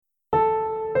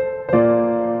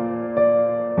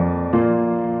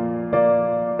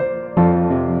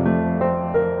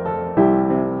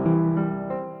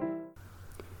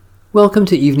Welcome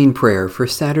to evening prayer for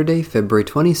Saturday, February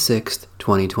 26th,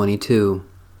 2022.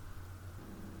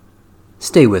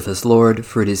 Stay with us, Lord,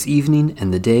 for it is evening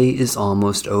and the day is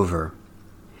almost over.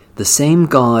 The same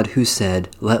God who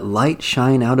said, "Let light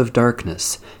shine out of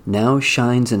darkness," now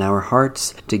shines in our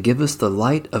hearts to give us the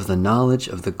light of the knowledge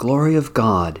of the glory of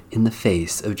God in the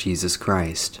face of Jesus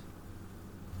Christ.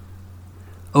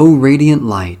 O radiant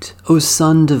light, O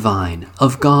Sun divine,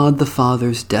 of God the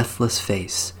Father's deathless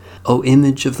face, O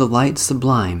image of the light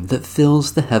sublime that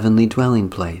fills the heavenly dwelling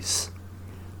place.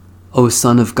 O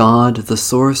Son of God, the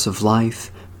source of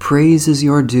life, praise is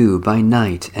your due by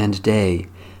night and day.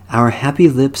 Our happy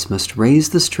lips must raise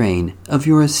the strain of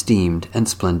your esteemed and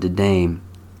splendid name.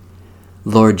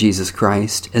 Lord Jesus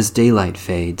Christ, as daylight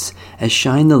fades, as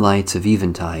shine the lights of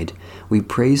eventide, we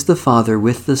praise the Father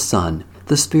with the Son,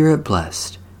 the Spirit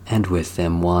blessed, and with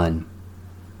them one.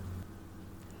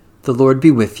 The Lord be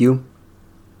with you.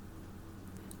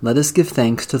 Let us give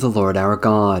thanks to the Lord our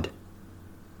God.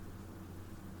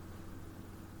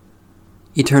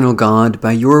 Eternal God,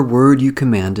 by your word you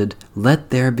commanded,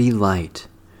 "Let there be light."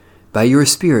 By your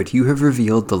Spirit you have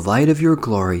revealed the light of your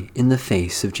glory in the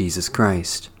face of Jesus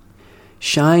Christ.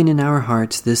 Shine in our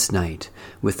hearts this night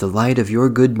with the light of your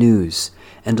good news,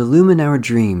 and illumine our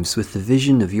dreams with the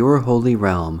vision of your holy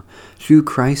realm. Through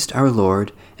Christ our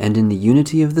Lord, and in the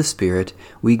unity of the Spirit,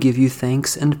 we give you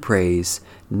thanks and praise,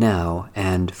 now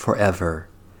and forever.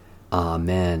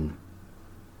 Amen.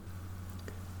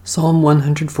 Psalm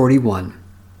 141.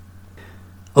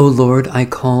 O Lord, I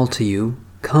call to you,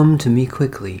 come to me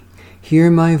quickly. Hear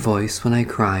my voice when I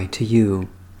cry to you.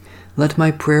 Let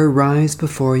my prayer rise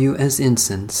before you as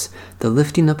incense, the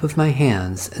lifting up of my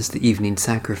hands as the evening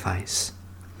sacrifice.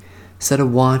 Set a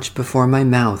watch before my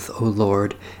mouth, O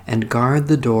Lord, and guard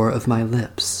the door of my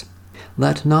lips.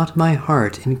 Let not my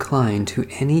heart incline to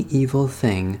any evil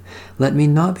thing. Let me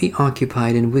not be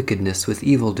occupied in wickedness with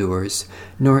evildoers,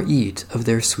 nor eat of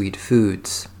their sweet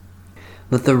foods.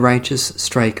 Let the righteous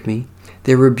strike me.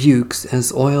 Their rebukes,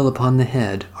 as oil upon the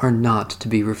head, are not to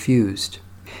be refused.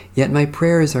 Yet my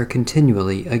prayers are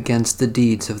continually against the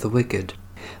deeds of the wicked.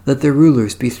 Let their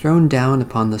rulers be thrown down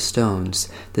upon the stones,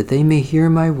 that they may hear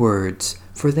my words,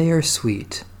 for they are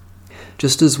sweet.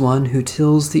 Just as one who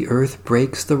tills the earth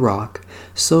breaks the rock,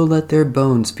 so let their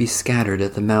bones be scattered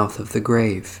at the mouth of the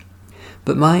grave.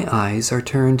 But my eyes are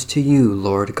turned to you,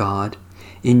 Lord God.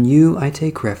 In you I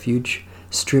take refuge.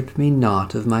 Strip me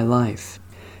not of my life.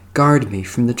 Guard me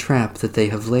from the trap that they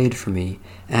have laid for me,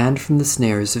 and from the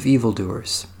snares of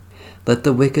evildoers. Let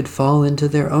the wicked fall into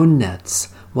their own nets,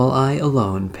 while I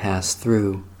alone pass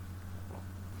through.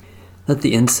 Let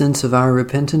the incense of our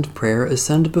repentant prayer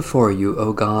ascend before you,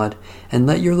 O God, and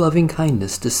let your loving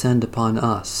kindness descend upon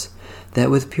us, that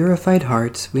with purified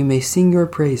hearts we may sing your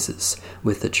praises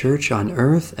with the church on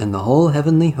earth and the whole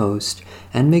heavenly host,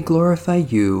 and may glorify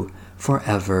you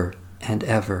forever and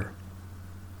ever.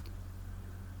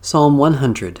 Psalm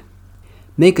 100.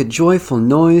 Make a joyful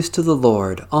noise to the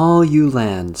Lord, all you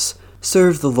lands.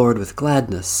 Serve the Lord with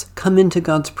gladness. Come into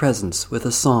God's presence with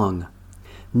a song.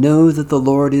 Know that the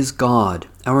Lord is God,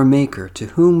 our Maker, to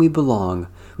whom we belong.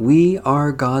 We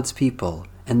are God's people,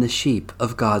 and the sheep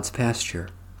of God's pasture.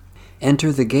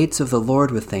 Enter the gates of the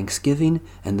Lord with thanksgiving,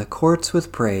 and the courts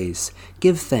with praise.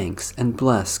 Give thanks and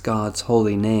bless God's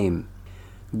holy name.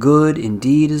 Good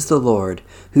indeed is the Lord,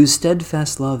 whose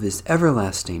steadfast love is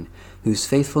everlasting, whose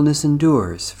faithfulness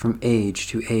endures from age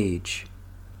to age.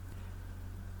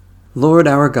 Lord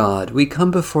our God, we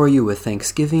come before you with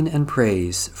thanksgiving and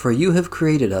praise, for you have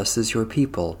created us as your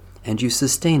people, and you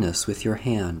sustain us with your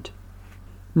hand.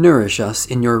 Nourish us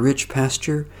in your rich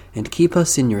pasture, and keep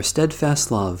us in your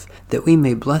steadfast love, that we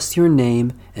may bless your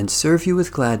name and serve you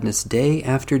with gladness day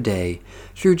after day,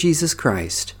 through Jesus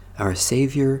Christ, our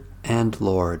Savior and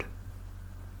Lord.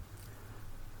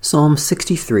 Psalm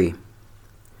 63.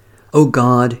 O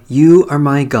God, you are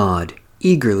my God.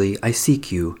 Eagerly I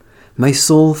seek you. My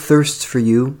soul thirsts for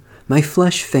you. My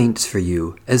flesh faints for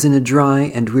you, as in a dry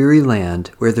and weary land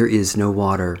where there is no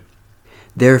water.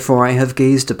 Therefore I have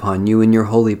gazed upon you in your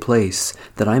holy place,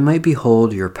 that I might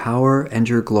behold your power and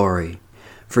your glory.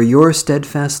 For your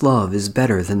steadfast love is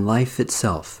better than life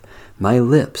itself. My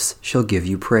lips shall give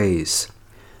you praise.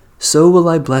 So will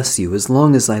I bless you as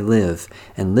long as I live,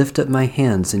 and lift up my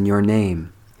hands in your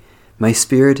name. My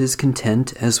spirit is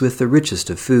content as with the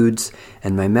richest of foods,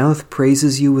 and my mouth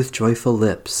praises you with joyful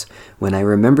lips, when I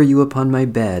remember you upon my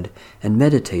bed, and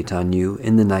meditate on you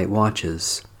in the night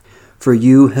watches. For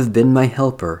you have been my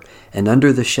helper, and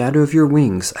under the shadow of your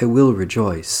wings I will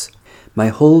rejoice. My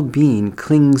whole being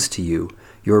clings to you,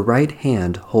 your right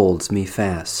hand holds me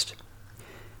fast.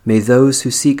 May those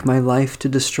who seek my life to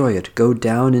destroy it go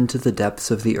down into the depths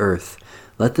of the earth.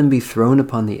 Let them be thrown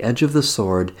upon the edge of the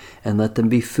sword, and let them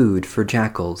be food for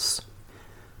jackals.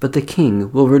 But the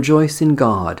king will rejoice in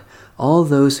God. All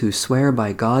those who swear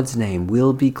by God's name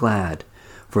will be glad,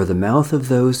 for the mouth of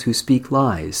those who speak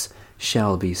lies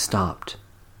shall be stopped.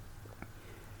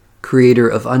 Creator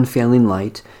of unfailing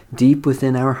light, deep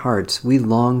within our hearts we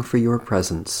long for your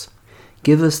presence.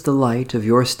 Give us the light of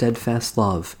your steadfast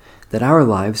love, that our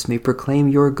lives may proclaim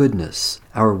your goodness,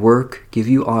 our work give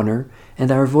you honor,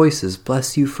 and our voices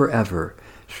bless you forever,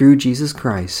 through Jesus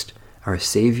Christ, our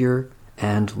Savior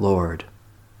and Lord.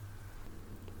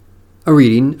 A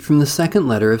reading from the second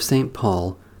letter of St.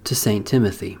 Paul to St.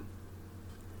 Timothy.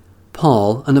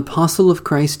 Paul, an apostle of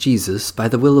Christ Jesus, by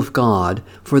the will of God,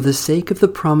 for the sake of the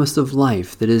promise of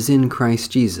life that is in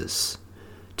Christ Jesus.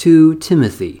 To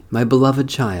Timothy, my beloved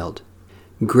child,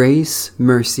 grace,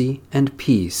 mercy, and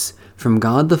peace from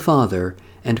God the Father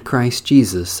and Christ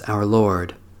Jesus our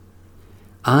Lord.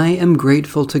 I am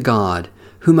grateful to God,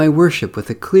 whom I worship with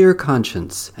a clear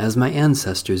conscience, as my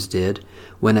ancestors did,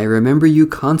 when I remember you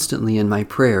constantly in my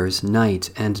prayers night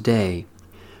and day.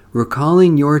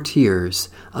 Recalling your tears,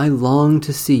 I long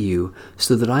to see you,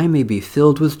 so that I may be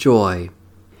filled with joy.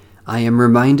 I am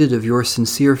reminded of your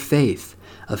sincere faith,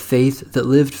 a faith that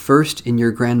lived first in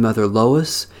your grandmother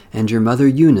Lois and your mother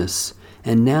Eunice,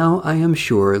 and now I am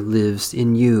sure lives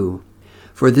in you.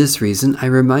 For this reason I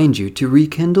remind you to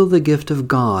rekindle the gift of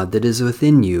God that is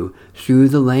within you through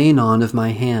the laying on of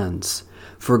my hands.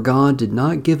 For God did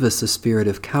not give us a spirit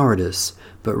of cowardice,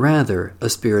 but rather a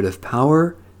spirit of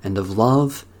power and of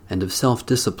love and of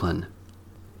self-discipline.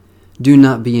 Do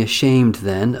not be ashamed,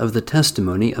 then, of the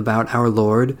testimony about our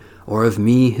Lord, or of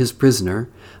me, his prisoner,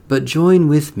 but join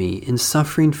with me in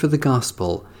suffering for the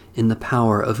gospel in the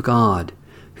power of God,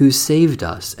 who saved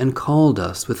us and called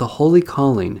us with a holy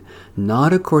calling,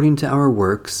 not according to our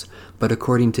works, but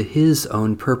according to his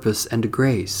own purpose and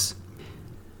grace.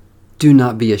 Do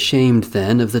not be ashamed,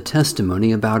 then, of the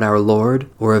testimony about our Lord,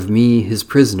 or of me, his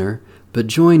prisoner, but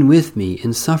join with me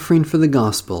in suffering for the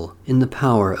gospel in the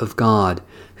power of God,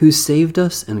 who saved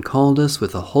us and called us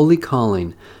with a holy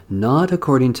calling, not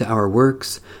according to our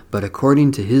works, but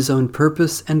according to his own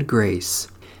purpose and grace.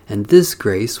 And this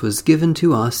grace was given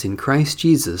to us in Christ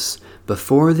Jesus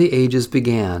before the ages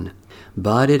began,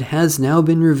 but it has now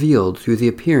been revealed through the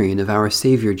appearing of our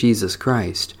Savior Jesus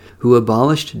Christ, who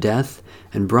abolished death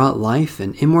and brought life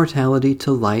and immortality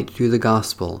to light through the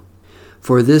gospel.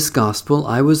 For this gospel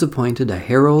I was appointed a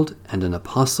herald and an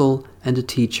apostle and a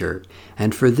teacher,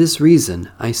 and for this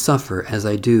reason I suffer as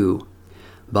I do.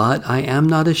 But I am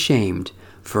not ashamed,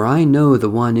 for I know the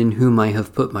one in whom I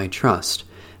have put my trust,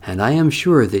 and I am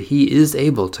sure that he is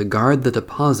able to guard the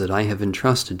deposit I have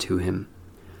entrusted to him.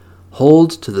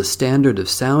 Hold to the standard of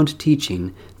sound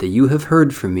teaching that you have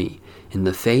heard from me, in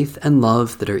the faith and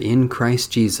love that are in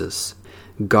Christ Jesus.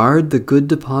 Guard the good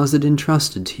deposit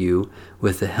entrusted to you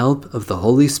with the help of the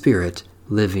Holy Spirit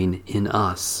living in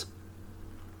us.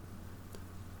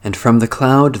 And from the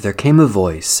cloud there came a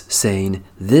voice, saying,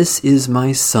 This is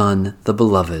my Son, the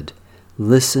Beloved.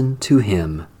 Listen to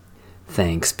him.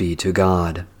 Thanks be to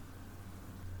God.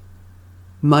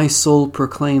 My soul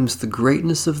proclaims the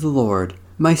greatness of the Lord.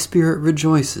 My spirit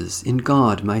rejoices in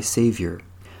God my Savior.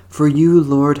 For you,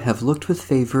 Lord, have looked with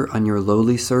favor on your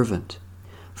lowly servant.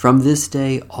 From this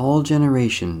day all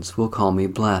generations will call me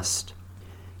blessed.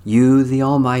 You, the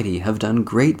Almighty, have done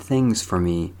great things for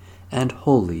me, and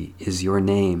holy is your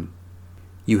name.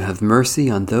 You have mercy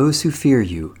on those who fear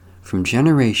you, from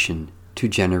generation to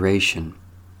generation.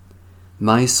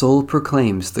 My soul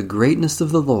proclaims the greatness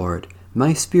of the Lord.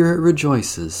 My spirit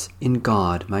rejoices in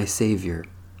God my Savior.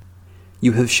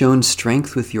 You have shown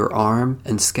strength with your arm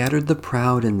and scattered the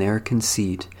proud in their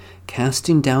conceit,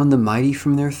 casting down the mighty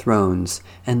from their thrones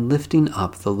and lifting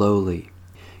up the lowly.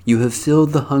 You have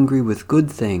filled the hungry with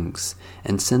good things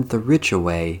and sent the rich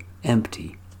away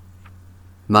empty.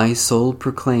 My soul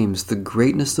proclaims the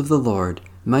greatness of the Lord.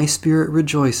 My spirit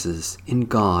rejoices in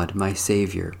God my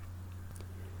Savior.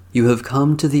 You have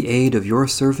come to the aid of your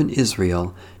servant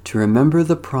Israel to remember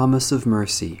the promise of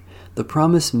mercy, the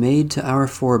promise made to our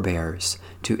forebears,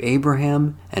 to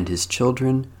Abraham and his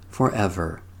children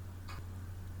forever.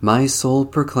 My soul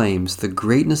proclaims the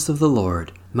greatness of the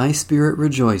Lord. My spirit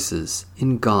rejoices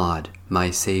in God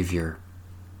my Savior.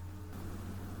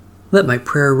 Let my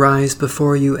prayer rise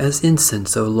before you as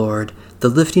incense, O Lord, the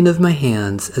lifting of my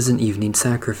hands as an evening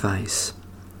sacrifice.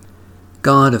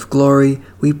 God of glory,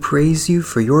 we praise you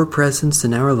for your presence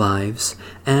in our lives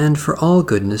and for all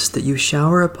goodness that you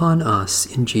shower upon us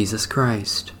in Jesus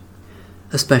Christ.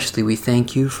 Especially we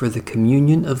thank you for the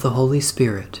communion of the Holy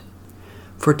Spirit,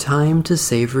 for time to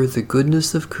savor the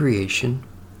goodness of creation,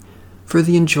 for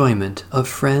the enjoyment of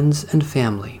friends and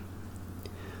family,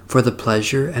 for the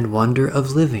pleasure and wonder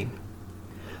of living,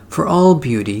 for all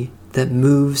beauty that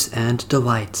moves and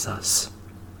delights us.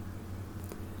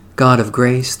 God of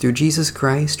grace, through Jesus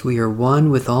Christ, we are one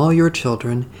with all your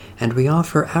children, and we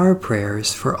offer our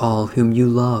prayers for all whom you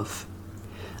love.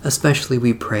 Especially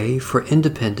we pray for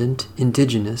independent,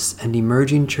 indigenous, and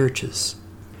emerging churches,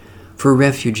 for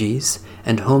refugees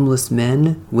and homeless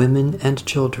men, women, and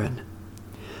children,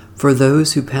 for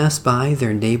those who pass by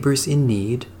their neighbors in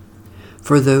need,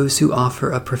 for those who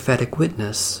offer a prophetic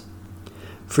witness,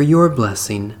 for your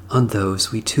blessing on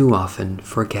those we too often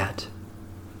forget.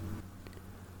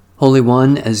 Holy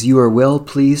One, as you are well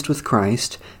pleased with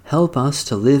Christ, help us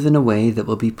to live in a way that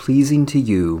will be pleasing to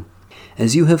you.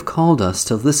 As you have called us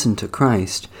to listen to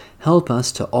Christ, help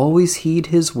us to always heed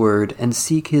his word and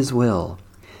seek his will.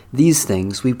 These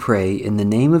things we pray in the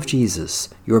name of Jesus,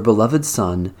 your beloved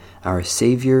Son, our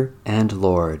Savior and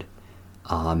Lord.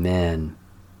 Amen.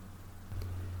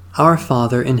 Our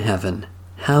Father in heaven,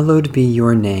 hallowed be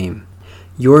your name.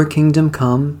 Your kingdom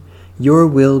come, your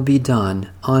will be done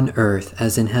on earth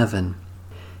as in heaven.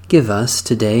 Give us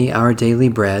today our daily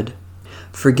bread.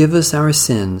 Forgive us our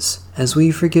sins, as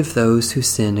we forgive those who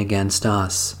sin against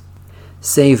us.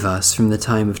 Save us from the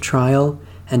time of trial,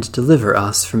 and deliver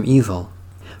us from evil.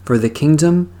 For the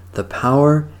kingdom, the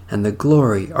power, and the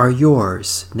glory are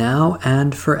yours, now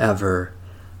and forever.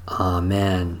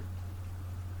 Amen.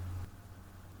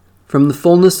 From the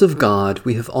fullness of God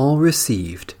we have all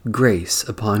received grace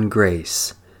upon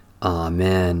grace.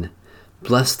 Amen.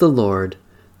 Bless the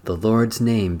Lord's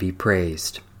name be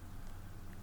praised.